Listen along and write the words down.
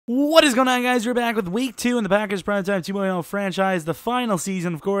What is going on, guys? We're back with Week 2 in the Packers Primetime 2.0 franchise, the final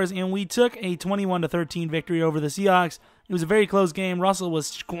season, of course, and we took a 21-13 victory over the Seahawks. It was a very close game. Russell was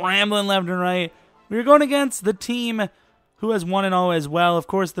scrambling left and right. We were going against the team who has 1-0 as well. Of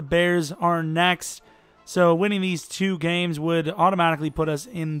course, the Bears are next, so winning these two games would automatically put us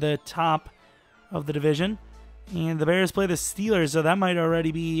in the top of the division. And the Bears play the Steelers, so that might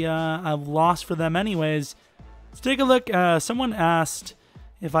already be a loss for them anyways. Let's take a look. Someone asked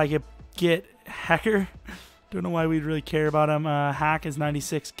if I could get Hacker. Don't know why we'd really care about him. Hack is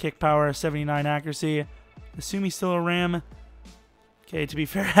 96 kick power, 79 accuracy. Assume he's still a Ram. Okay, to be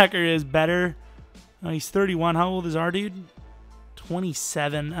fair, Hacker is better. He's 31. How old is our dude?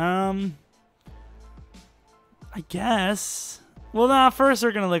 27. I guess. Well, nah, first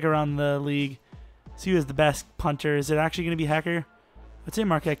we're going to look around the league. See who is the best punter. Is it actually going to be Hacker? I'd say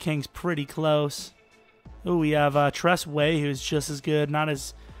Marquette King's pretty close. Oh, we have Tress Way, who's just as good. Not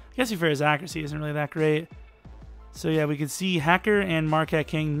as, I guess, his accuracy isn't really that great. So yeah, we can see Hacker and Marquette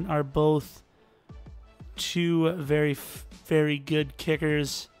King are both two very, very good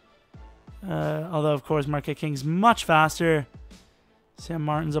kickers. Although, of course, Marquette King's much faster. Sam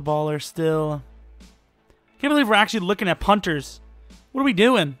Martin's a baller still. Can't believe we're actually looking at punters. What are we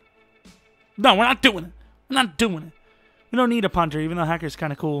doing? No, we're not doing it. We're not doing it. We don't need a punter, even though Hacker's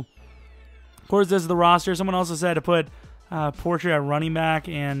kind of cool. Of course, this is the roster. Someone also said to put Porter at running back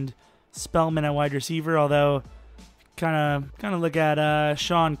and Spellman at wide receiver. Although, kind of look at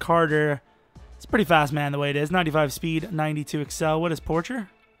Sean Carter. It's a pretty fast man the way it is. 95 speed, 92 excel. What is Porter?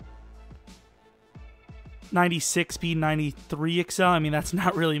 96 speed, 93 excel. I mean, that's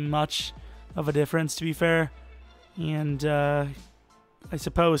not really much of a difference, to be fair. And I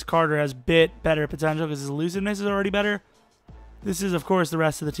suppose Carter has a bit better potential because his elusiveness is already better. This is, of course, the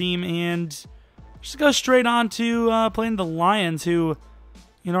rest of the team, and just go straight on to playing the Lions, who,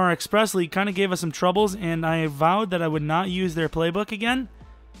 in our Express League, kind of gave us some troubles, and I vowed that I would not use their playbook again.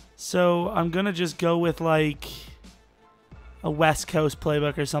 So I'm going to just go with, like, a West Coast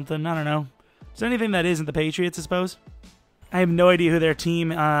playbook or something. I don't know. Is there anything that isn't the Patriots, I suppose? I have no idea who their team,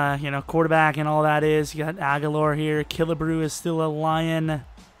 quarterback and all that is. You got Aguilar here. Killebrew is still a Lion.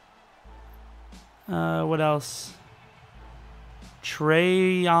 What else?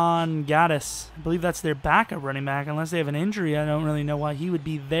 Trayon Gaddis. I believe that's their backup running back. Unless they have an injury, I don't really know why he would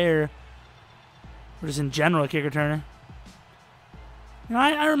be there. Or just in general, kick returner. You know,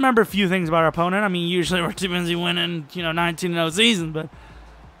 I remember a few things about our opponent. I mean, usually we're too busy winning, 19-0 season, but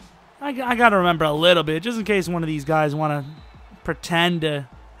I got to remember a little bit, just in case one of these guys want to pretend to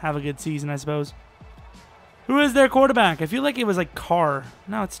have a good season, I suppose. Who is their quarterback? I feel like it was like Carr.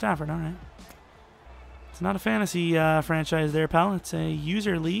 No, it's Stafford, all right. It's not a fantasy franchise there, pal. It's a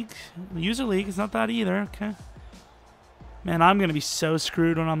user league. User league, it's not that either. Okay. Man, I'm going to be so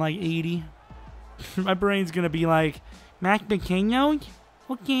screwed when I'm like 80. My brain's going to be like, Mac McKinnon?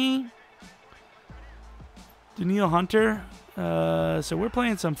 Okay. Daniil Hunter. So we're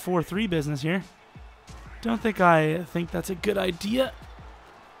playing some 4-3 business here. Don't think that's a good idea.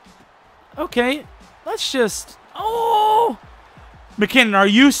 Okay. Let's just... Oh! McKinnon, are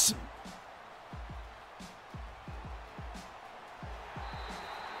you...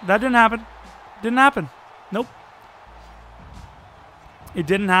 That didn't happen. Didn't happen. Nope. It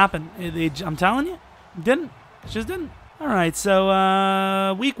didn't happen. I'm telling you. It didn't. It just didn't. Alright,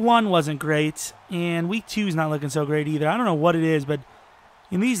 so Week 1 wasn't great, and Week 2 is not looking so great either. I don't know what it is, but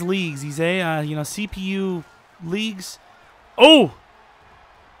in these leagues, these CPU leagues, oh!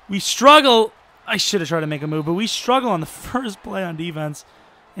 We struggle. I should have tried to make a move, but we struggle on the first play on defense,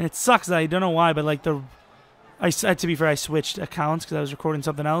 and it sucks that I don't know why, but like to be fair, I switched accounts because I was recording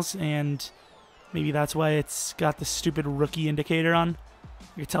something else, and maybe that's why it's got the stupid rookie indicator on.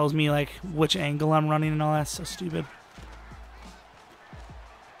 It tells me like which angle I'm running and all that. So stupid.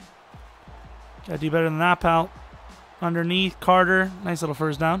 Gotta do better than that, pal. Underneath, Carter. Nice little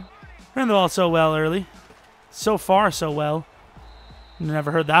first down. Ran the ball so well early. So far, so well.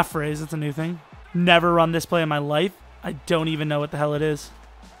 Never heard that phrase. That's a new thing. Never run this play in my life. I don't even know what the hell it is.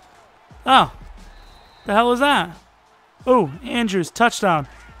 Oh. The hell is that? Oh, Andrews, touchdown.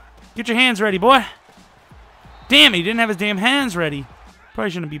 Get your hands ready, boy. Damn, he didn't have his damn hands ready.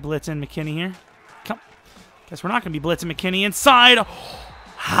 Probably shouldn't be blitzing McKinney here. Come. Guess we're not going to be blitzing McKinney inside.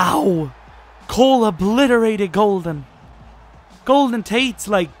 How? Cole obliterated Golden. Golden Tate's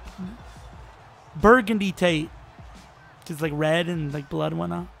like Burgundy Tate. Just like red and like blood and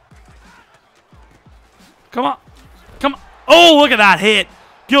whatnot. Come on. Come on. Oh, look at that hit.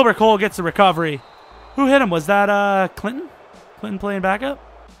 Gilbert Cole gets the recovery. Who hit him? Was that Clinton? Clinton playing backup?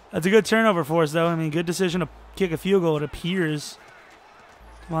 That's a good turnover for us, though. I mean, good decision to kick a field goal, it appears.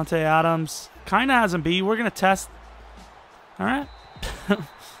 Devontae Adams kind of has him beat. We're going to test. All right.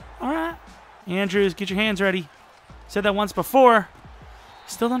 All right. Andrews, get your hands ready. Said that once before.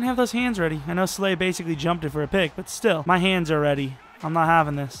 Still don't have those hands ready. I know Slay basically jumped it for a pick, but still, my hands are ready. I'm not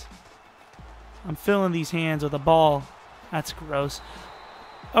having this. I'm filling these hands with a ball. That's gross.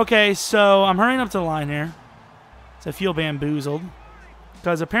 Okay, so I'm hurrying up to the line here. So I feel bamboozled.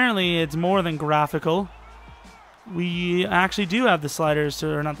 Because apparently it's more than graphical. We actually do have the sliders,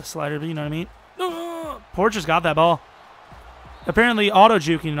 or not the slider, but you know what I mean. Porcher's got that ball. Apparently auto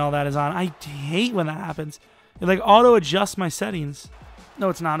juking and all that is on. I hate when that happens. It like auto adjusts my settings. No,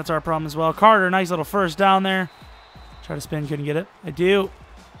 it's not. It's our problem as well. Carter, nice little first down there. Try to spin, couldn't get it. I do.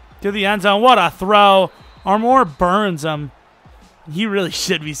 To the end zone. What a throw. Armour burns him. He really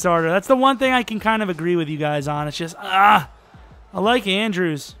should be starter. That's the one thing I can kind of agree with you guys on. It's just, I like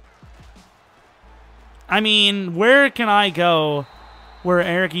Andrews. I mean, where can I go where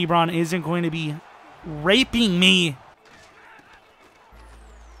Eric Ebron isn't going to be raping me?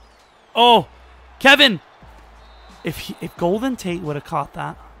 Oh, Kevin. If Golden Tate would have caught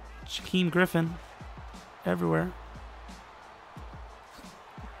that. Shaquem Griffin. Everywhere.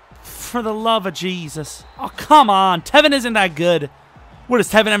 For the love of Jesus. Oh, come on. Tevin isn't that good. What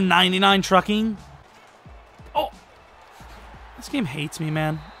does Tevin have, 99 trucking? Oh. This game hates me,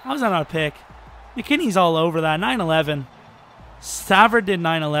 man. How was that not a pick? McKinney's all over that. 9-11. Stafford did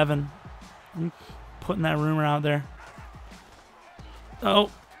 9-11. I'm putting that rumor out there. Oh.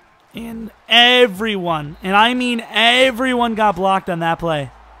 And everyone, and I mean everyone, got blocked on that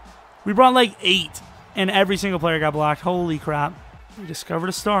play. We brought like 8, and every single player got blocked. Holy crap. We discovered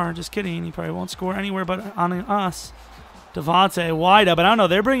a star. Just kidding. He probably won't score anywhere but on us. Devontae wide up. But I don't know.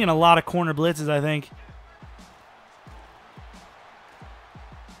 They're bringing a lot of corner blitzes, I think.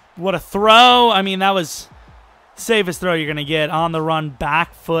 What a throw. I mean, that was the safest throw you're going to get. On the run,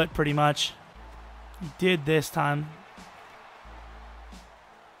 back foot, pretty much. He did this time.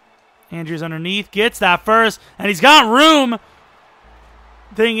 Andrews underneath, gets that first, and he's got room.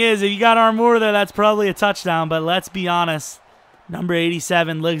 Thing is, if you got Armour there, that's probably a touchdown, but let's be honest. Number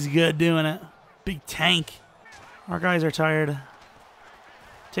 87 looks good doing it. Big tank. Our guys are tired.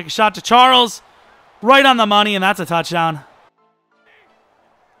 Take a shot to Charles. Right on the money, and that's a touchdown.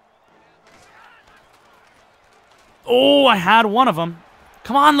 Oh, I had one of them.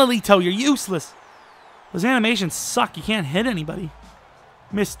 Come on, Lolito, you're useless. Those animations suck. You can't hit anybody.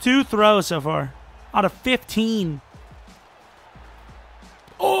 Missed 2 throws so far out of 15.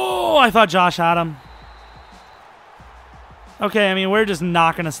 Oh, I thought Josh had him. Okay, I mean, we're just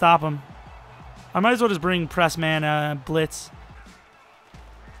not going to stop him. I might as well just bring press man blitz.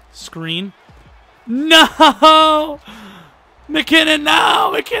 Screen. No! McKinnon,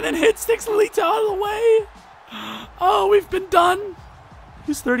 no! McKinnon hit sticks Lolito out of the way. Oh, we've been done.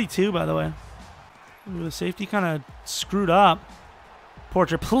 Who's 32, by the way? Ooh, the safety kind of screwed up.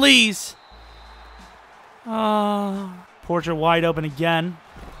 Porcher, please. Porcher wide open again.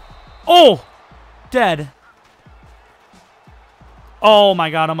 Oh! Dead. Oh, my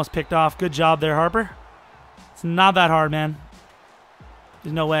God. Almost picked off. Good job there, Harper. It's not that hard, man.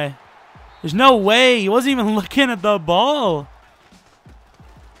 There's no way. There's no way. He wasn't even looking at the ball.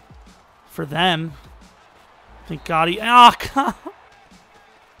 For them. Thank God he... Oh, God.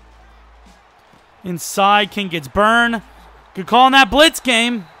 Inside. King gets burned. Good call on that blitz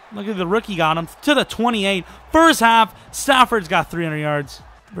game. Look at the rookie got him to the 28. First half, Stafford's got 300 yards.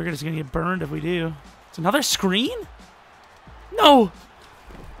 We're just going to get burned if we do. It's another screen? No.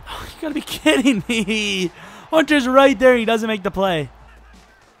 Oh, you got to be kidding me. Hunter's right there. He doesn't make the play.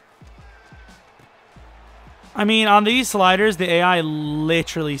 I mean, on these sliders, the AI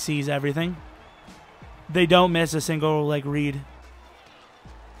literally sees everything. They don't miss a single, like, read.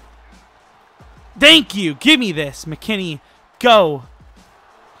 Thank you. Give me this, McKinney. Go.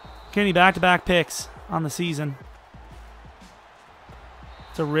 McKinney back-to-back picks on the season.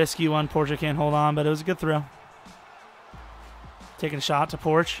 It's a risky one. Porcher can't hold on, but it was a good throw. Taking a shot to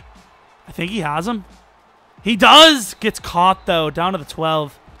Porch. I think he has him. He does! Gets caught, though. Down to the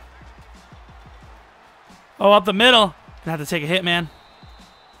 12. Oh, up the middle. Gonna have to take a hit, man.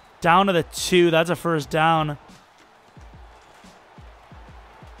 Down to the 2. That's a first down.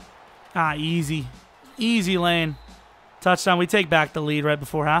 Ah, easy. Easy lane. Touchdown. We take back the lead right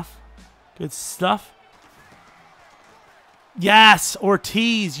before half. Good stuff. Yes,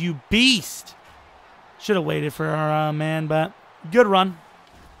 Ortiz, you beast. Should have waited for our man, but good run.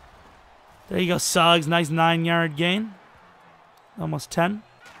 There you go, Suggs. Nice 9-yard gain. Almost 10.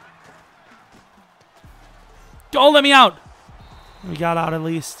 Don't let me out. We got out at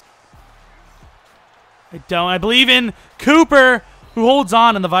least. I believe in Cooper. who holds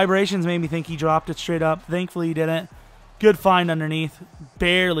on, and the vibrations made me think he dropped it straight up. Thankfully, he didn't. Good find underneath.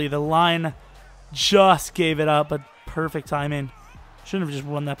 Barely. The line just gave it up, but perfect timing. Shouldn't have just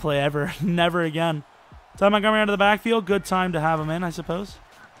run that play ever. Never again. Ty Montgomery out of the backfield. Good time to have him in, I suppose.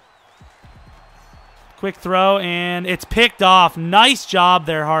 Quick throw, and it's picked off. Nice job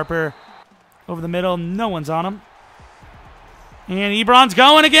there, Harper. Over the middle. No one's on him. And Ebron's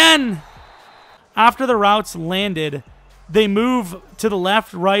going again. After the routes landed, they move to the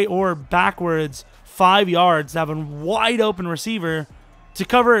left, right, or backwards 5 yards to have a wide open receiver to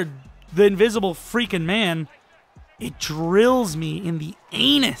cover the invisible freaking man. It drills me in the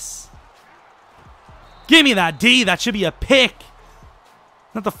anus. Give me that D. That should be a pick.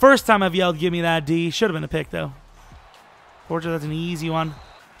 Not the first time I've yelled, give me that D. Should have been a pick, though. Fortunately, that's an easy one.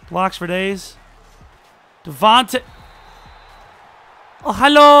 Blocks for days. Devontae. Oh,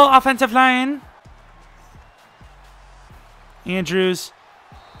 hello, offensive line. Andrews.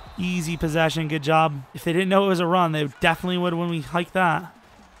 Easy possession. Good job. If they didn't know it was a run, they definitely would when we hiked that.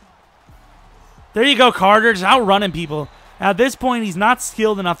 There you go, Carter. Just outrunning people. At this point, he's not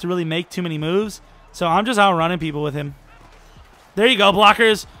skilled enough to really make too many moves, so I'm just outrunning people with him. There you go,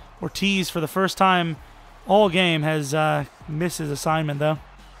 blockers. Ortiz, for the first time all game, has missed his assignment, though.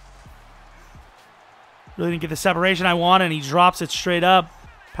 Really didn't get the separation I wanted, and he drops it straight up.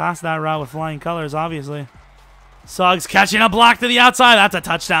 Past that route with flying colors, obviously. Suggs catching a block to the outside. That's a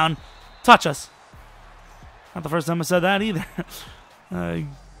touchdown. Touch us. Not the first time I said that either.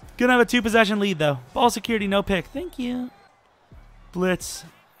 Gonna have a 2-possession lead, though. Ball security, no pick. Thank you. Blitz.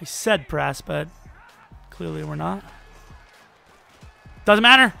 I said press, but clearly we're not. Doesn't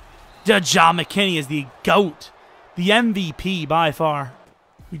matter. John McKinney is the GOAT. The MVP by far.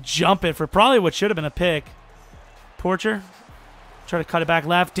 We jump it for probably what should have been a pick. Porcher. Try to cut it back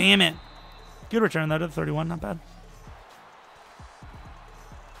left. Damn it. Good return, though, to the 31. Not bad.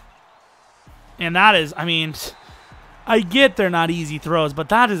 And that is, I mean, I get they're not easy throws, but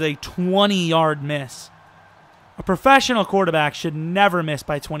that is a 20-yard miss. A professional quarterback should never miss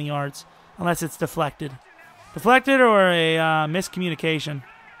by 20 yards unless it's deflected. Deflected or a miscommunication.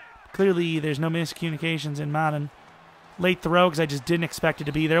 Clearly, there's no miscommunications in Madden. Late throw because I just didn't expect it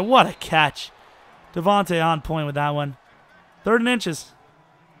to be there. What a catch. Devontae on point with that one. 3rd and inches.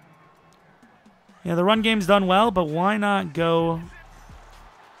 Yeah, the run game's done well, but why not go?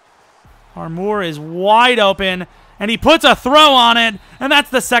 Armour is wide open, and he puts a throw on it, and that's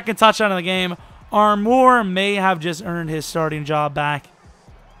the 2nd touchdown of the game. Armour may have just earned his starting job back.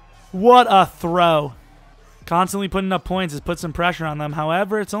 What a throw. Constantly putting up points has put some pressure on them.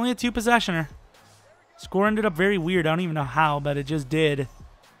 However, it's only a 2-possessioner. Score ended up very weird. I don't even know how, but it just did.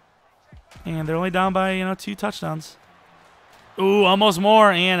 And they're only down by, 2 touchdowns. Ooh, almost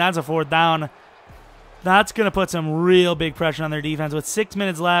more, and that's a 4th down. That's going to put some real big pressure on their defense with 6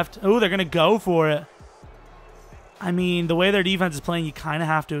 minutes left. Ooh, they're going to go for it. I mean, the way their defense is playing, you kind of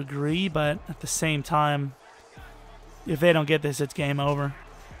have to agree, but at the same time, if they don't get this, it's game over.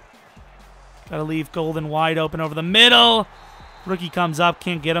 Got to leave Golden wide open over the middle. Rookie comes up,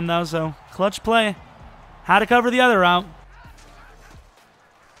 can't get him, though, so clutch play. Had to cover the other route.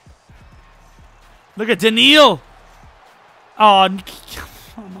 Look at Daniil. Oh,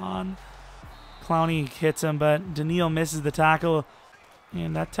 come on. Clowney hits him, but Daniil misses the tackle.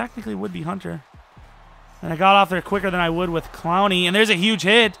 And that technically would be Hunter. And I got off there quicker than I would with Clowney. And there's a huge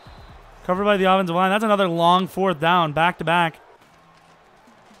hit. Covered by the offensive line. That's another long 4th down, back to back.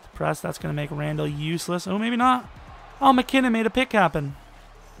 Press, that's going to make Randall useless. Oh, maybe not. Oh, McKinnon made a pick happen.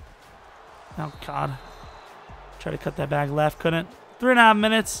 Oh, God. Try to cut that back left, couldn't. 3.5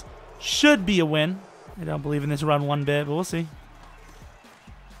 minutes. Should be a win. I don't believe in this run one bit, but we'll see.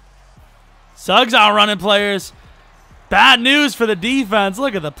 Suggs outrunning players. Bad news for the defense.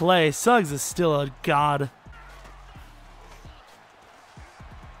 Look at the play. Suggs is still a god.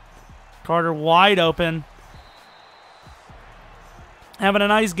 Carter wide open. Having a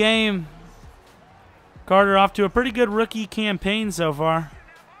nice game. Carter off to a pretty good rookie campaign so far.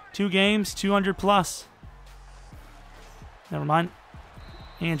 2 games, 200 plus. Never mind.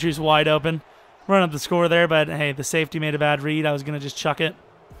 Andrews wide open. Run up the score there, but hey, the safety made a bad read. I was going to just chuck it.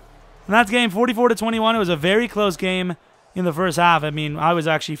 And that's game 44-21. It was a very close game in the first half. I mean, I was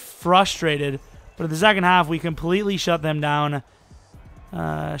actually frustrated. But in the second half, we completely shut them down.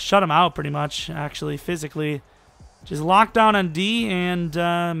 Shut them out pretty much, actually, physically. Just locked down on D,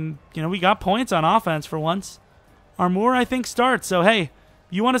 and, we got points on offense for once. Armour, I think, starts. So, hey,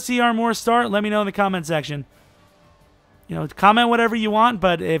 you want to see Armour start? Let me know in the comment section. Comment whatever you want,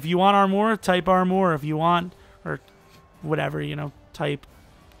 but if you want Armour, type Armour. If you want, or whatever, type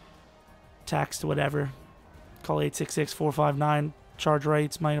text, whatever. Call 866-459. charge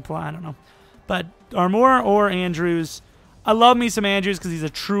rates might apply. I don't know. But Armour or Andrews. I love me some Andrews because he's a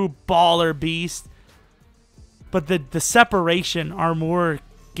true baller beast. But the separation Armour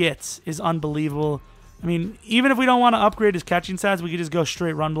gets is unbelievable. I mean, even if we don't want to upgrade his catching stats, we could just go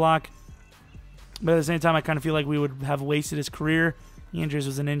straight run block. But at the same time, I kind of feel like we would have wasted his career. Andrews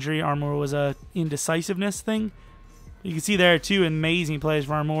was an injury. Armour was a indecisiveness thing. You can see there, two amazing plays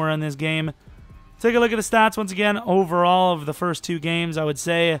for Armour in this game. Take a look at the stats once again. Overall, of the first 2 games, I would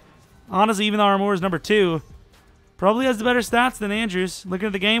say, honestly, even though Armour is number 2, probably has the better stats than Andrews. Looking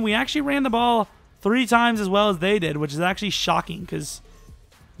at the game, we actually ran the ball 3 times as well as they did, which is actually shocking because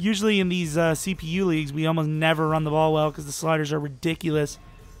usually in these CPU leagues, we almost never run the ball well because the sliders are ridiculous.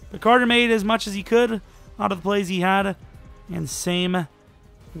 But Carter made as much as he could out of the plays he had. And same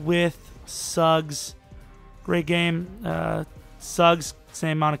with Suggs. Great game. Suggs,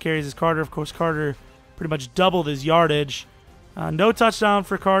 same amount of carries as Carter. Of course, Carter pretty much doubled his yardage. No touchdown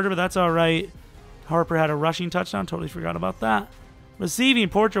for Carter, but that's all right. Harper had a rushing touchdown. Totally forgot about that. Receiving,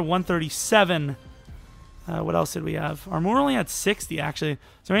 Portrait 137. What else did we have? Armour only had 60, actually.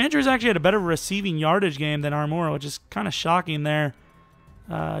 So Andrews actually had a better receiving yardage game than Armour, which is kind of shocking there.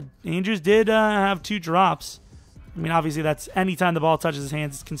 Andrews did have 2 drops. I mean, obviously, that's anytime the ball touches his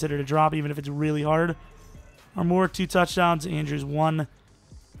hands, it's considered a drop, even if it's really hard. Armour, 2 touchdowns. Andrews, 1.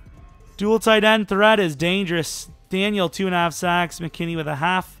 Dual tight end threat is dangerous. Daniel, 2.5 sacks. McKinney with a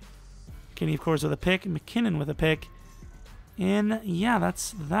half. McKinney, of course, with a pick. McKinnon with a pick. And, yeah,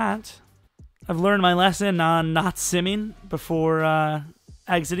 that's that. I've learned my lesson on not simming before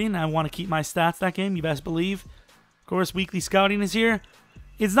exiting. I want to keep my stats that game, you best believe. Of course, weekly scouting is here.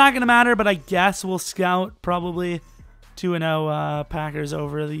 It's not going to matter, but I guess we'll scout probably 2-0 Packers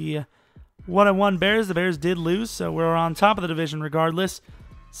over the 1-1 Bears. The Bears did lose, so we're on top of the division regardless.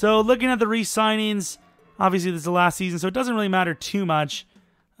 So looking at the re-signings, obviously this is the last season, so it doesn't really matter too much.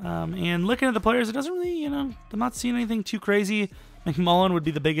 And looking at the players, it doesn't really, I'm not seeing anything too crazy. McMullen would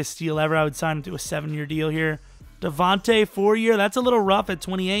be the biggest steal ever. I would sign him to a 7-year deal here. Devontae, 4-year. That's a little rough at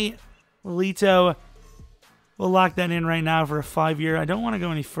 28. Lito, we'll lock that in right now for a 5-year. I don't want to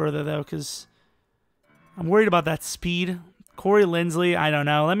go any further, though, because I'm worried about that speed. Corey Linsley, I don't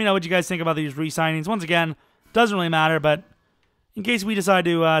know. Let me know what you guys think about these re-signings. Once again, doesn't really matter, but in case we decide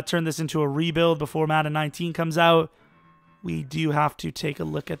to turn this into a rebuild before Madden 19 comes out, we do have to take a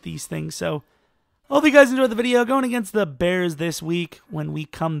look at these things. So, hope you guys enjoyed the video. Going against the Bears this week when we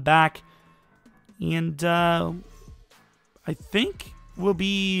come back. And I think we'll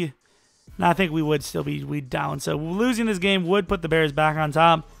be... No, I think we would still be down. So losing this game would put the Bears back on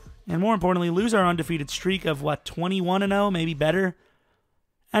top. And more importantly, lose our undefeated streak of, what, 21-0? Maybe better?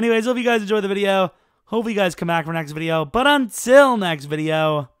 Anyways, hope you guys enjoyed the video. Hope you guys come back for next video. But until next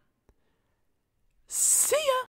video, see ya!